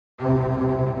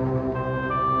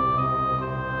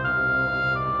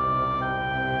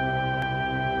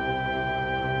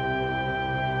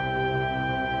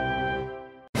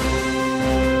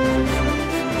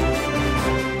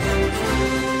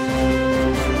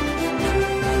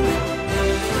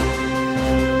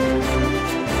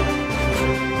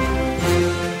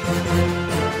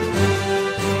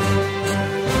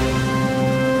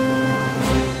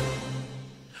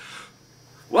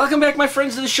Welcome back, my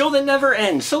friends, to the show that never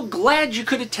ends. So glad you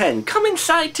could attend. Come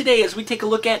inside today as we take a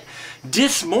look at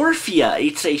Dysmorphia.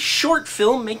 It's a short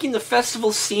film making the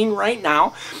festival scene right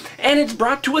now, and it's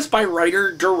brought to us by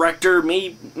writer, director,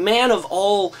 man of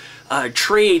all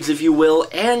trades, if you will,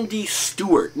 Andy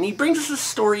Stewart. And he brings us a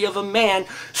story of a man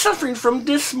suffering from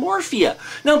dysmorphia.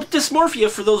 Now, dysmorphia,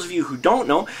 for those of you who don't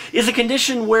know, is a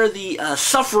condition where the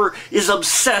sufferer is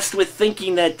obsessed with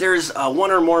thinking that there's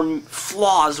one or more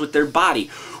flaws with their body.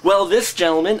 Well, this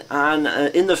gentleman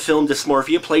in the film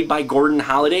Dysmorphia, played by Gordon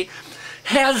Holliday,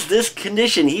 has this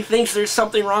condition. He thinks there's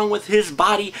something wrong with his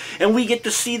body, and we get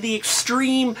to see the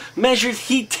extreme measures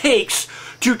he takes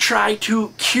to try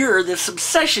to cure this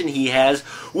obsession he has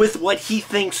with what he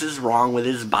thinks is wrong with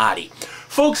his body.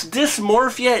 Folks,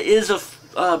 Dysmorphia is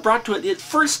brought to it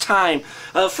first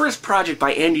project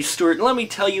by Andy Stewart, and let me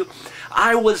tell you,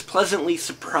 I was pleasantly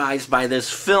surprised by this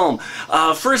film.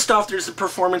 First off, there's the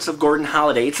performance of Gordon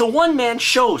Holliday. It's a one-man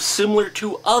show similar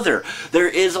to Other. There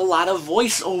is a lot of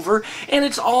voiceover, and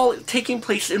it's all taking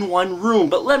place in one room.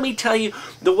 But let me tell you,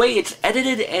 the way it's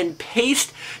edited and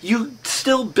paced, you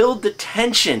still build the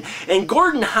tension. And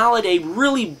Gordon Holliday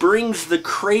really brings the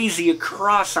crazy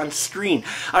across on screen.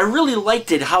 I really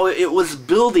liked it, how it was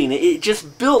building. It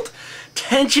just built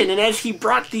tension, and as he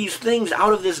brought these things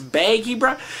out of this bag he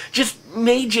brought,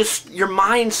 made your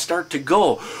mind start to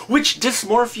go, which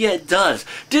Dysmorphia does.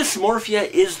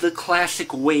 Dysmorphia is the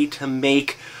classic way to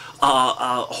make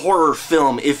a horror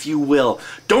film, if you will.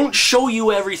 Don't show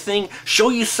you everything, show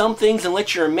you some things and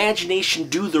let your imagination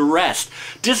do the rest.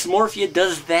 Dysmorphia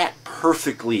does that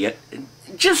perfectly.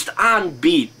 Just on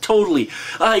beat, totally.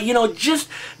 You know, just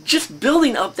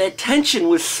building up that tension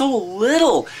with so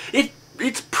little.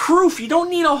 It's proof. You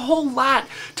don't need a whole lot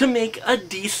to make a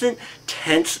decent,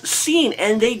 tense scene,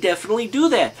 and they definitely do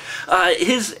that.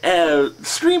 His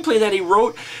screenplay that he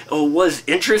wrote was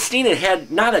interesting. It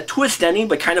had not a twist ending,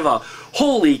 but kind of a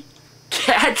holy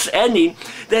cat's ending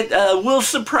that will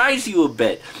surprise you a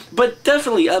bit. But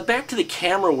definitely, back to the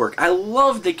camera work. I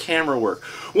love the camera work.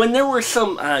 When there were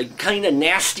some kind of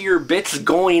nastier bits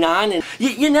going on, and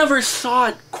you never saw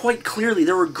it quite clearly.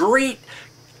 There were great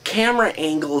camera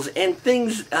angles and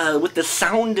things with the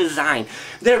sound design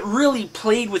that really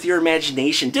played with your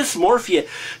imagination. Dysmorphia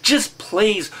just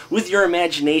plays with your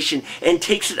imagination and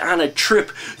takes it on a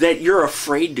trip that you're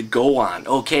afraid to go on,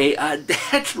 okay?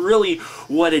 That's really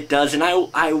what it does, and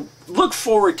I look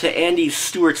forward to Andy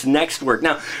Stewart's next work.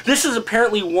 Now, this is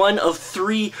apparently one of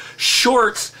 3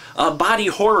 shorts, body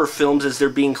horror films as they're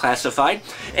being classified,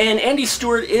 and Andy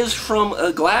Stewart is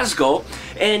from Glasgow,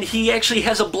 and he actually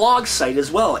has a blog site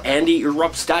as well,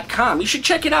 andyerups.com. You should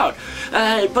check it out.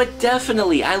 But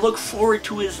definitely, I look forward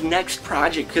to his next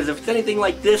project, because if it's anything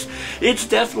like this, it's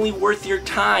definitely worth your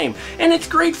time. And it's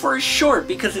great for a short,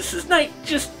 because this is not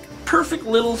just perfect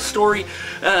little story,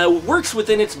 works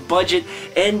within its budget,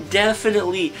 and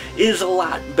definitely is a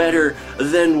lot better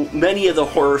than many of the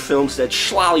horror films that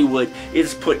Schlollywood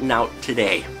is putting out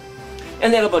today.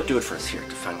 And that'll about do it for us here at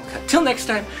The Final Cut. Till next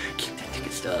time, keep that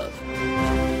ticket stub.